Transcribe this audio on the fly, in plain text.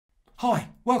Hi,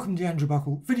 welcome to the Andrew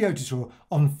Buckle video tutorial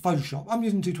on Photoshop. I'm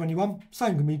using 221,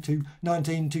 same can be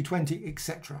 219, 220,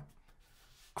 etc.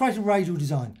 Create a radial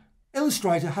design.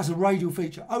 Illustrator has a radial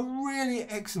feature, a really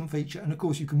excellent feature, and of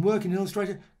course you can work in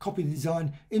Illustrator, copy the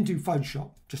design into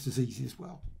Photoshop just as easy as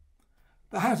well.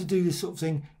 But how to do this sort of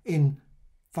thing in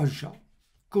Photoshop?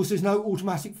 Of course there's no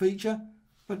automatic feature,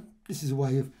 but this is a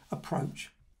way of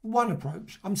approach. One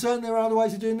approach. I'm certain there are other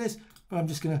ways of doing this, but I'm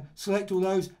just going to select all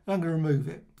those and I'm going to remove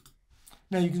it.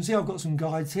 Now you can see I've got some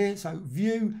guides here, so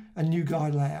view and new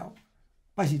guide layout.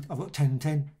 Basically I've got 10 and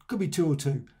 10, could be 2 or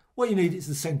 2. What you need is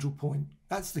the central point,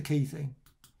 that's the key thing.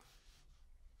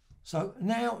 So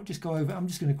now just go over, I'm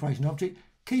just going to create an object.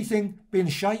 Key thing being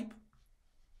a shape,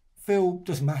 fill,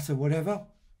 doesn't matter, whatever.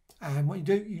 And what you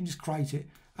do, you can just create it.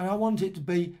 And I want it to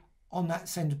be on that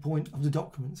center point of the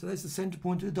document. So there's the center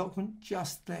point of the document,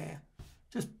 just there.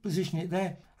 Just position it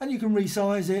there and you can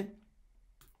resize it.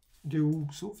 Do all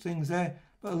sorts of things there,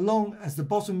 but as long as the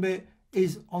bottom bit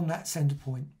is on that center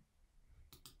point.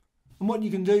 And what you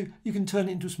can do, you can turn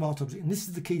it into a smart object, and this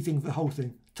is the key thing for the whole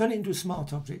thing. Turn it into a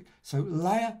smart object. So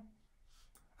layer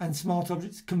and smart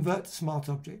objects, convert to smart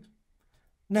object.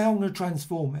 Now I'm going to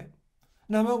transform it.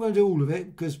 Now I'm not going to do all of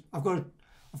it because I've got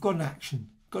an action.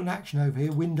 Got an action over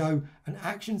here, window and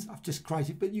actions. I've just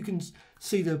created, but you can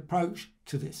see the approach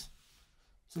to this.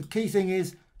 So the key thing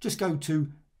is just go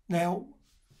to now.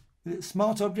 The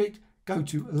smart object, go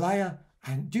to layer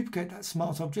and duplicate that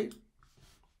smart object.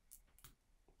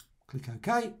 Click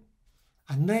OK.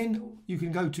 And then you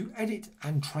can go to edit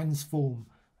and transform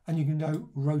and you can go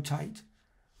rotate.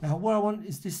 Now what I want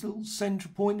is this little center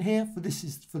point here, this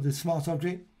is for the smart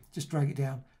object. Just drag it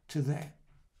down to there.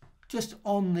 Just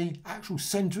on the actual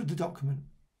center of the document.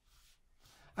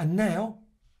 And now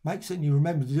make certain you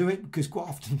remember to do it, because quite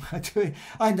often when I do it,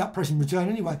 I end up pressing return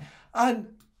anyway.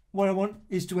 And what I want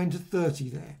is to enter 30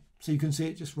 there. So you can see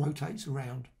it just rotates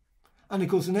around. And of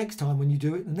course the next time when you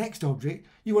do it, the next object,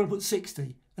 you want to put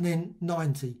 60 and then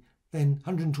 90, then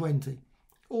 120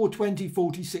 or 20,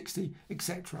 40, 60,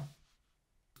 etc.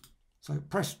 So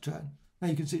press return. Now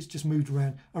you can see it's just moved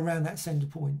around that center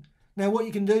point. Now what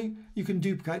you can do, you can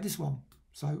duplicate this one.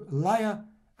 So layer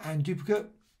and duplicate,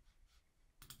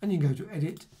 and you can go to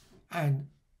edit and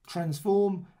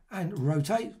transform and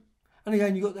rotate. And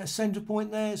again, you've got that center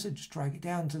point there, so just drag it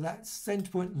down to that center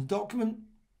point of the document.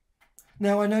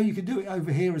 Now I know you can do it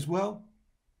over here as well.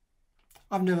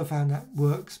 I've never found that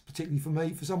works, particularly for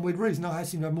me. For some weird reason, I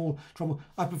seem to have more trouble.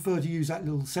 I prefer to use that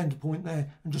little center point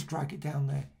there and just drag it down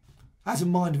there. It has a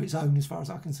mind of its own as far as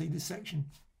I can see this section.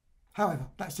 However,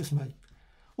 that's just me.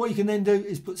 What you can then do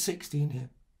is put 60 in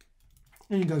here.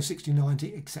 And you can go 60,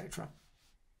 90, etc.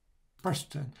 Press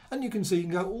return. And you can see you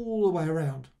can go all the way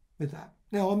around with that.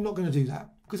 Now I'm not going to do that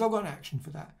because I've got an action for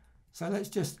that. So let's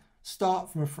just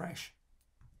start from afresh.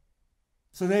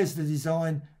 So there's the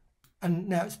design, and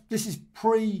now this is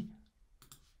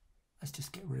let's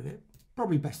just get rid of it.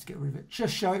 Probably best to get rid of it.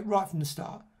 Just show it right from the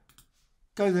start.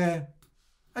 Go there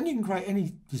and you can create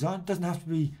any design. It doesn't have to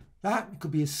be that. It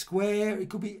could be a square. It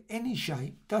could be any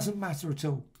shape. Doesn't matter at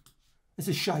all. It's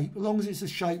a shape, as long as it's a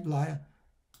shape layer,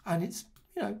 and it's,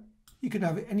 you can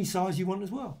have it any size you want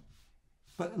as well.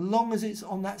 But as long as it's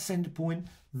on that center point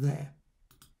there.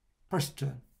 Press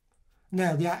return.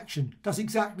 Now the action does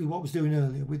exactly what I was doing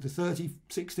earlier with the 30,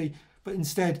 60, but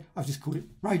instead I've just called it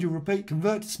Radial Repeat,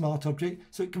 convert to smart object.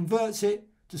 So it converts it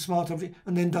to smart object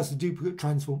and then does the duplicate,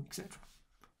 transform, etc.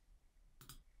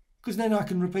 Because then I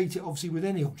can repeat it obviously with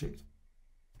any object.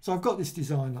 So I've got this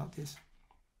design like this.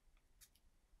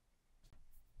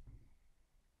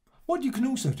 What you can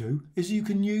also do is you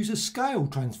can use a scale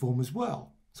transform as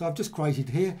well. So I've just created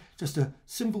here just a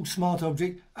simple smart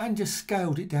object and just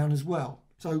scaled it down as well.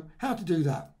 So how to do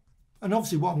that? And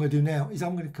obviously what I'm going to do now is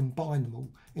I'm going to combine them all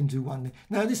into one.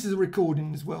 Now this is a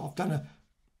recording as well.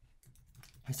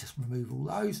 Let's just remove all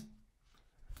those.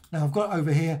 Now I've got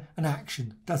over here an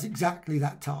action, does exactly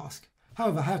that task.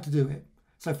 However, how to do it?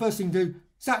 So first thing to do,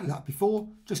 exactly like before,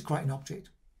 just create an object.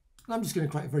 And I'm just going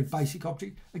to create a very basic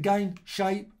object. Again,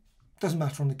 shape, doesn't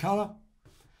matter on the colour.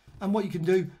 And what you can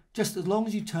do, just as long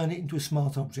as you turn it into a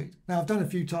smart object. Now I've done a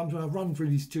few times when I've run through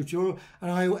this tutorial and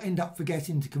I end up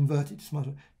forgetting to convert it to smart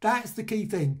object. That's the key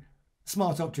thing,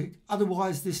 smart object.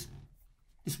 Otherwise this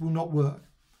will not work.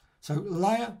 So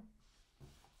layer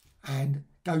and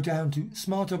go down to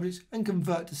smart objects and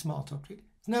convert to smart object.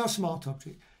 It's now a smart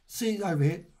object. See it over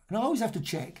here, and I always have to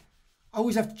check.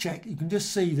 You can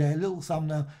just see there, a little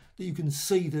thumbnail, that you can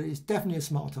see that it's definitely a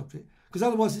smart object. Because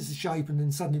otherwise it's a shape and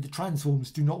then suddenly the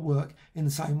transforms do not work in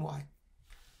the same way.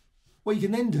 What you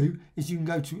can then do is you can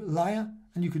go to layer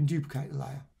and you can duplicate the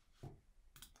layer.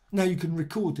 Now you can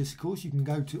record this, of course. You can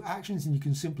go to actions and you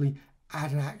can simply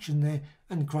add an action there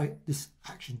and create this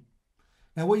action.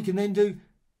 Now what you can then do,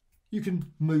 you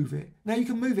can move it. Now you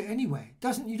can move it anywhere.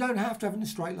 You don't have to have it in a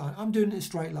straight line. I'm doing it in a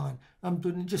straight line. I'm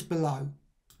doing it just below.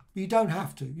 You don't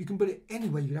have to. You can put it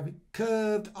anywhere. You can have it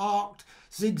curved, arced,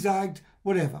 zigzagged,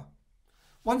 whatever.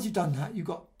 Once you've done that, you've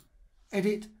got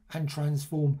edit and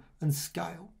transform and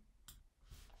scale.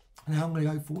 Now I'm going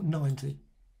to go for 90.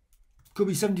 Could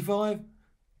be 75,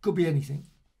 could be anything.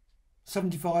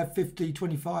 75, 50,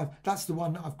 25, that's the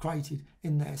one that I've created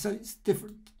in there. So it's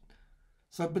different.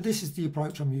 So, but this is the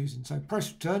approach I'm using. So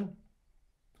press return,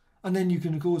 and then you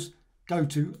can of course go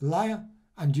to layer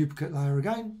and duplicate layer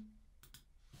again.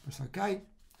 Press OK,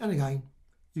 and again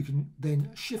you can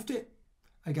then shift it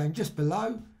again just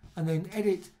below, and then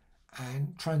edit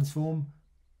and transform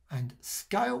and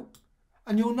scale.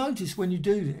 And you'll notice when you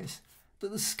do this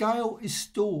that the scale is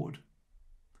stored.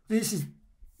 This is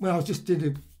when I just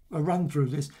did a run through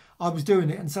this. I was doing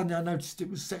it and suddenly I noticed it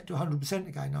was set to 100%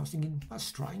 again. I was thinking, that's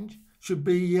strange. Should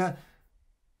be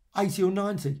 80 or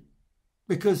 90,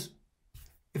 because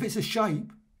if it's a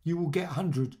shape, you will get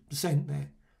 100% there.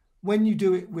 When you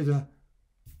do it with a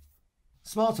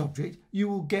smart object, you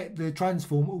will get the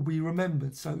transform will be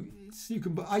remembered. So you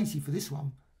can put 80 for this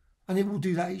one, and it will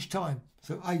do that each time.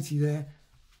 So 80 there,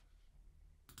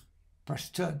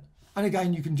 press return. And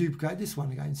again, you can duplicate this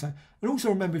one again. So, and also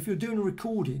remember, if you're doing a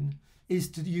recording, is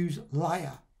to use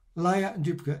layer and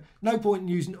duplicate. No point in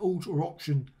using Alt or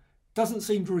Option. Doesn't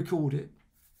seem to record it.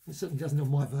 It certainly doesn't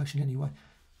on my version anyway.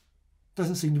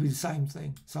 Doesn't seem to be the same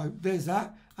thing. So there's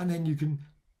that, and then you can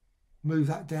move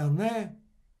that down there,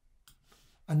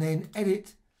 and then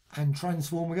edit and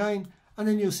transform again, and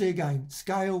then you'll see again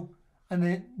scale, and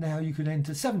then now you can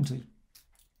enter 70.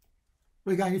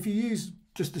 But again, if you use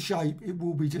just the shape, it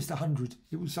will be just 100.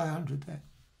 It will say 100 there,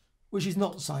 which is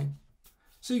not the same.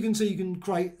 So you can see you can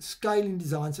create scaling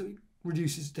design so it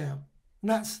reduces down. And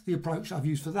that's the approach I've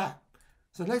used for that.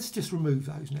 So let's just remove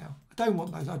those now. I don't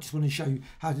want those. I just want to show you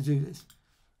how to do this,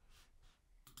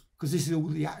 because this is all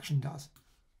the action does.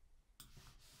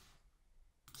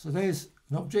 So there's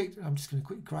an object. I'm just going to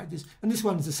quickly create this. And this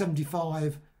one is a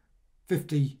 75,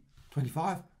 50,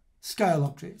 25 scale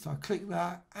object. So I click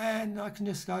that and I can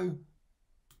just go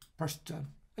press return.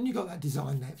 And you've got that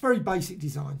design there. Very basic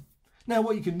design. Now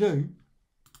what you can do,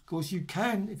 of course, you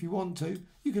can, if you want to,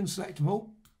 you can select them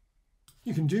all.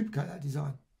 You can duplicate that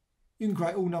design. You can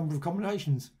create all number of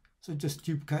combinations. So just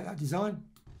duplicate that design.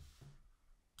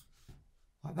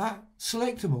 Like that.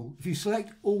 Select them all. If you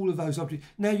select all of those objects.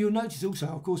 Now you'll notice also,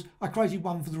 of course, I created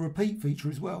one for the repeat feature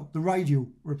as well. The radial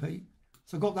repeat.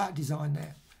 So I've got that design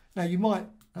there. Now you might,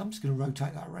 I'm just going to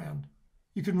rotate that around.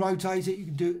 You can rotate it. You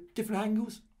can do it at different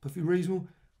angles. Perfectly reasonable.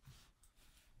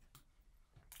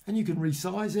 And you can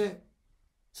resize it.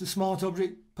 It's a smart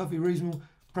object. Perfectly reasonable.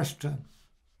 Press return.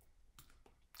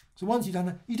 So once you've done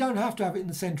that, you don't have to have it in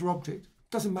the center object.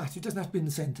 It doesn't matter. It doesn't have to be in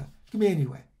the center. It can be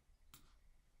anywhere.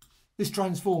 This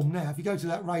transform now, if you go to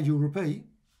that radial repeat,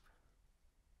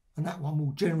 and that one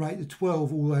will generate the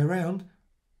 12 all the way around,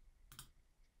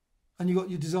 and you've got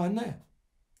your design there.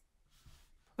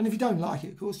 And if you don't like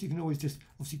it, of course, you can always just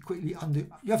obviously quickly undo.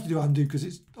 You have to do undo because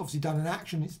it's obviously done an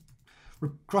action. It's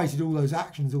created all those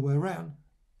actions all the way around.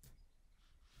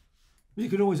 You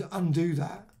can always undo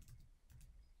that.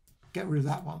 Get rid of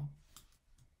that one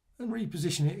and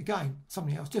reposition it again,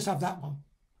 something else. Just have that one.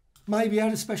 Maybe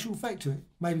add a special effect to it.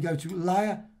 Maybe go to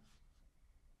layer.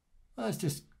 Let's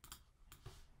just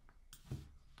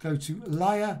go to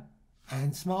layer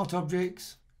and smart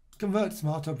objects, convert to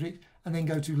smart object, and then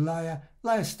go to layer,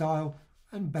 layer style,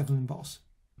 and bevel and emboss.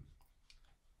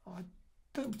 I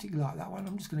don't particularly like that one.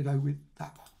 I'm just going to go with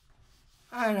that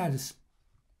one. And add a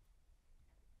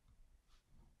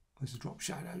there's a drop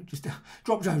shadow, just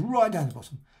drop shadow right down the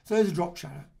bottom. So there's a drop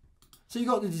shadow. So you've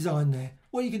got the design there.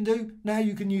 What you can do, now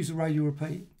you can use the radial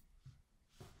repeat.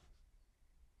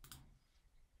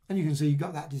 And you can see you've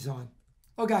got that design.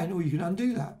 Again, or you can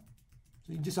undo that.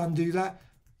 So you can just undo that.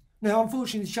 Now,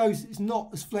 unfortunately, it shows it's not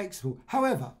as flexible.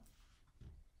 However,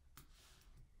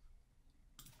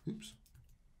 oops.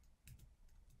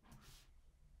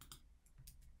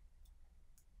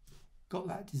 Got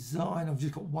that design. I've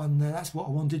just got one there. That's what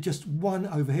I wanted. Just one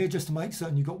over here, just to make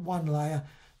certain you've got one layer.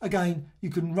 Again, you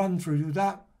can run through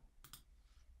that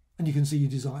and you can see your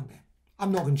design there.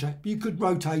 I'm not going to change, but you could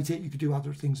rotate it. You could do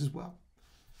other things as well.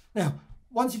 Now,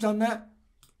 once you've done that,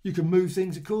 you can move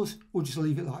things, of course, or just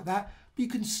leave it like that. But you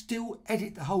can still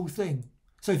edit the whole thing.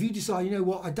 So if you decide, you know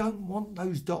what, I don't want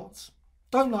those dots.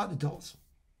 Don't like the dots.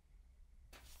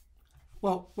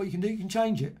 Well, what you can do, you can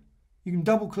change it. You can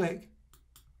double click.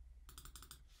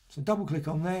 So double click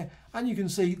on there, and you can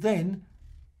see then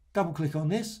double click on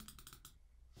this,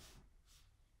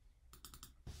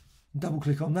 double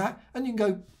click on that, and you can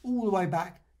go all the way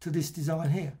back to this design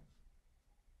here.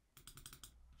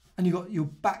 And you've got your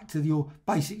back to your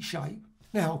basic shape.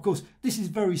 Now, of course, this is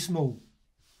very small.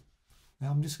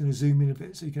 Now I'm just going to zoom in a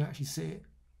bit so you can actually see it.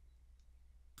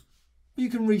 But you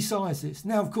can resize this.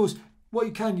 Now, of course, what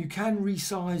you can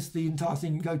resize the entire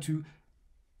thing. You go to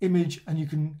image and you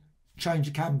can change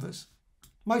the canvas.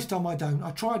 Most time I don't.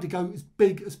 I try to go as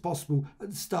big as possible at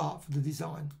the start for the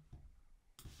design.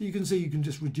 You can see you can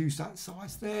just reduce that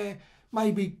size there.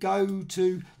 Maybe go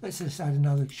to, let's just add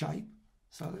another shape.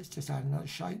 So let's just add another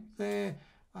shape there.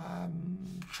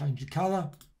 Change the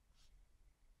colour,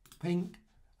 pink,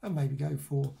 and maybe go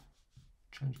for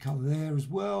change colour there as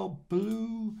well,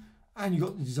 blue, and you've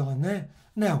got the design there.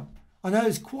 Now, I know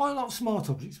there's quite a lot of smart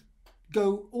objects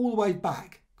go all the way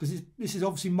back because this is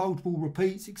obviously multiple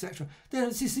repeats, etc. Then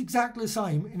it's just exactly the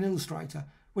same in Illustrator.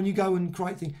 When you go and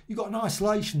create things, you've got an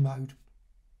isolation mode,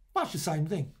 much the same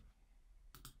thing,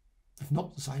 if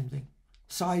not the same thing.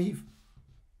 Save,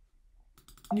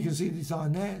 and you can see the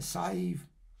design there, save,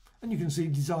 and you can see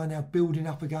the design now building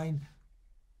up again.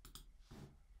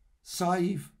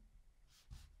 Save,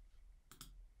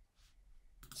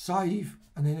 save,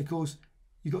 and then of course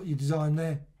you've got your design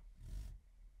there.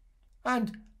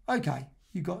 And okay,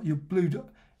 you've got your blue dot.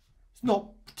 It's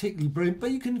not particularly brilliant, but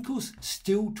you can of course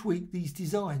still tweak these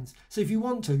designs. So if you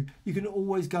want to, you can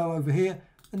always go over here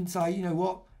and say, you know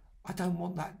what, I don't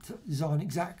want that design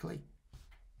exactly.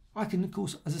 I can of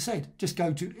course, as I said, just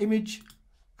go to image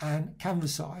and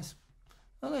canvas size.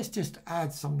 Now let's just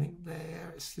add something there.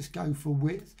 Let's just go for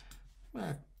width,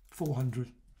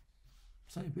 400,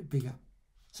 something a bit bigger.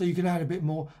 So you can add a bit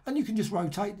more, and you can just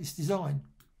rotate this design.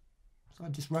 So I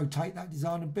just rotate that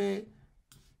design a bit,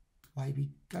 maybe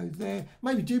go there,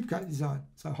 maybe duplicate the design.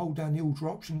 So hold down the Alt or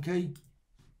Option key,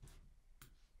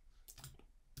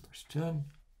 press turn,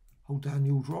 hold down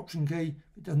the Alt or Option key.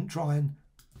 It doesn't try and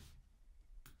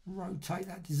rotate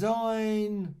that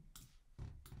design,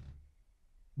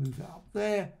 move that up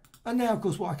there, and now of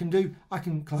course what I can do, I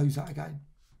can close that again,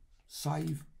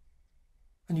 save,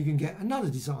 and you can get another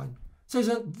design. So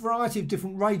there's a variety of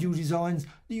different radial designs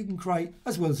that you can create,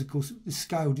 as well as of course the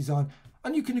scale design,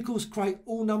 and you can of course create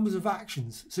all numbers of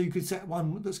actions. So you could set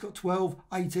one that's got 12,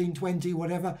 18, 20,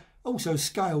 whatever, also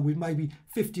scale with maybe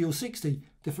 50 or 60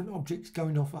 different objects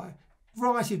going off there.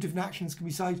 Variety of different actions can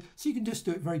be saved, so you can just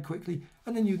do it very quickly,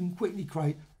 and then you can quickly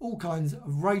create all kinds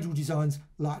of radial designs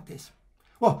like this.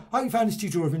 Well, I hope you found this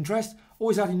tutorial of interest.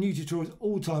 Always adding new tutorials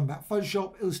all the time about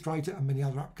Photoshop, Illustrator and many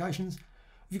other applications.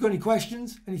 If you've got any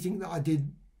questions, anything that I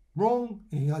did wrong,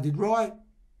 anything I did right,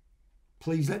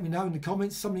 please let me know in the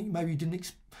comments. Something maybe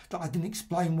that I didn't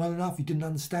explain well enough, you didn't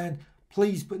understand,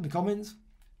 please put in the comments.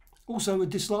 Also a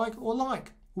dislike or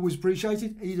like, always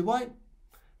appreciated either way.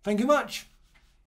 Thank you much.